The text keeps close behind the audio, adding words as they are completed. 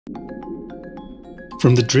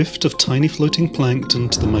From the drift of tiny floating plankton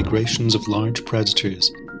to the migrations of large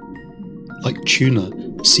predators, like tuna,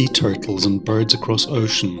 sea turtles and birds across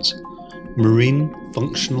oceans, marine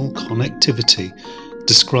functional connectivity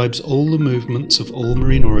describes all the movements of all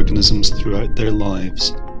marine organisms throughout their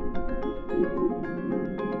lives.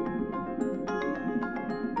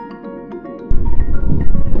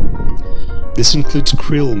 This includes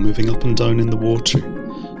krill moving up and down in the water,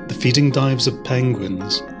 the feeding dives of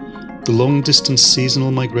penguins, the long-distance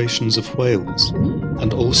seasonal migrations of whales,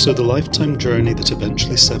 and also the lifetime journey that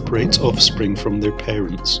eventually separates offspring from their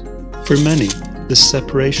parents. For many, this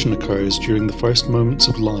separation occurs during the first moments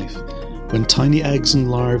of life, when tiny eggs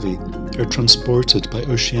and larvae are transported by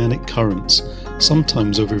oceanic currents,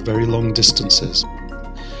 sometimes over very long distances.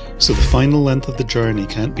 So the final length of the journey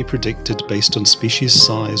can't be predicted based on species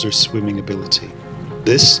size or swimming ability.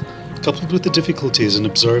 This, coupled with the difficulties in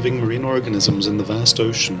observing marine organisms in the vast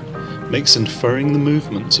ocean, makes inferring the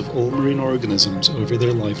movements of all marine organisms over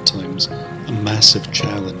their lifetimes a massive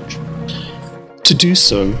challenge. To do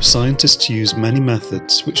so, scientists use many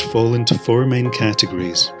methods which fall into four main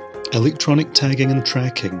categories: electronic tagging and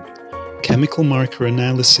tracking, chemical marker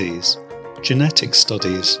analyses, genetic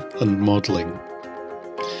studies, and modelling.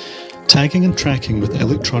 Tagging and tracking with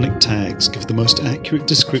electronic tags give the most accurate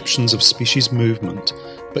descriptions of species movement,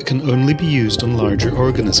 but can only be used on larger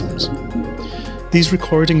organisms. These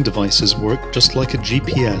recording devices work just like a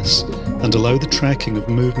GPS and allow the tracking of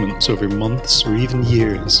movements over months or even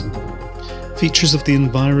years. Features of the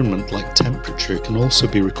environment like temperature can also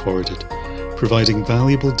be recorded, providing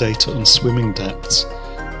valuable data on swimming depths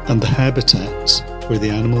and the habitats where the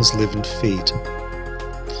animals live and feed.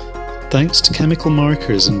 Thanks to chemical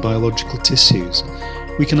markers in biological tissues,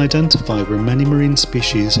 we can identify where many marine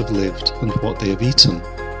species have lived and what they have eaten.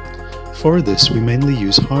 For this, we mainly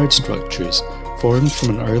use hard structures formed from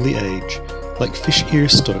an early age, like fish ear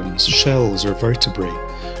stones, shells or vertebrae,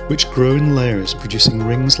 which grow in layers producing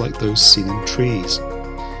rings like those seen in trees.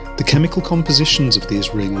 The chemical compositions of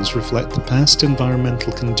these rings reflect the past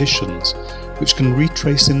environmental conditions, which can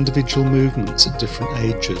retrace individual movements at different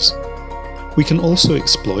ages. We can also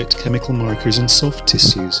exploit chemical markers in soft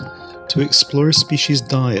tissues to explore species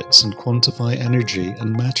diets and quantify energy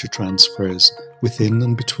and matter transfers within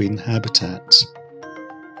and between habitats.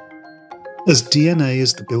 As DNA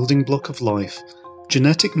is the building block of life,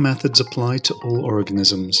 genetic methods apply to all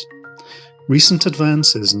organisms. Recent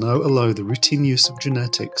advances now allow the routine use of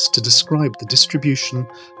genetics to describe the distribution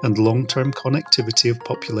and long-term connectivity of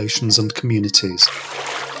populations and communities.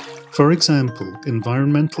 For example,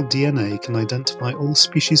 environmental DNA can identify all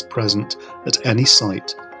species present at any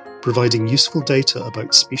site, providing useful data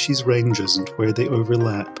about species ranges and where they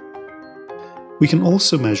overlap. We can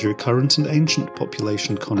also measure current and ancient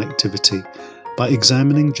population connectivity by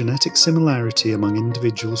examining genetic similarity among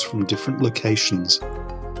individuals from different locations.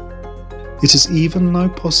 It is even now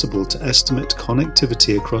possible to estimate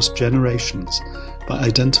connectivity across generations by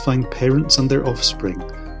identifying parents and their offspring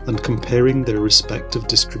and comparing their respective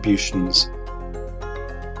distributions.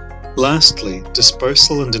 Lastly,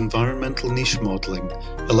 dispersal and environmental niche modelling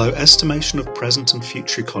allow estimation of present and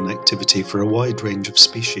future connectivity for a wide range of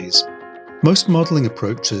species. Most modelling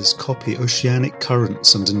approaches copy oceanic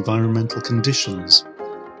currents and environmental conditions,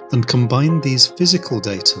 and combine these physical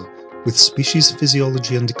data with species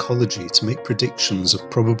physiology and ecology to make predictions of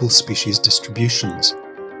probable species distributions.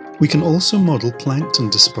 We can also model plankton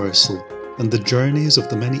dispersal and the journeys of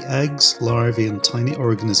the many eggs, larvae and tiny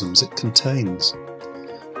organisms it contains.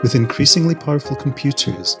 With increasingly powerful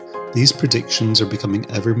computers, these predictions are becoming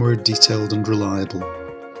ever more detailed and reliable.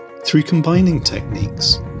 Through combining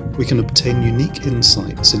techniques, we can obtain unique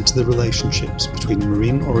insights into the relationships between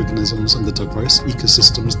marine organisms and the diverse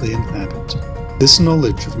ecosystems they inhabit. This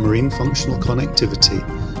knowledge of marine functional connectivity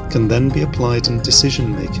can then be applied in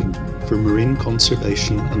decision-making for marine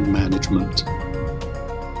conservation and management.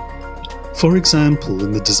 For example,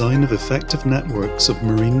 in the design of effective networks of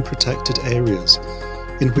marine protected areas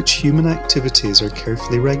in which human activities are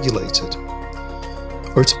carefully regulated,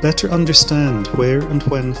 or to better understand where and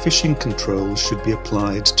when fishing controls should be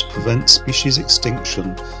applied to prevent species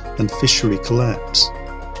extinction and fishery collapse.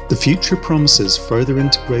 The future promises further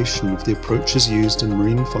integration of the approaches used in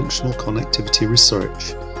marine functional connectivity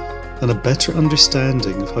research, and a better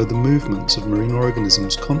understanding of how the movements of marine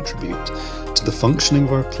organisms contribute to the functioning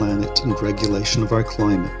of our planet and regulation of our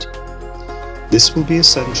climate. This will be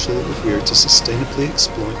essential if we are to sustainably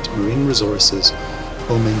exploit marine resources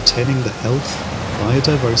while maintaining the health,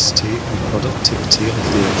 biodiversity and productivity of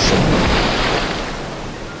the ocean.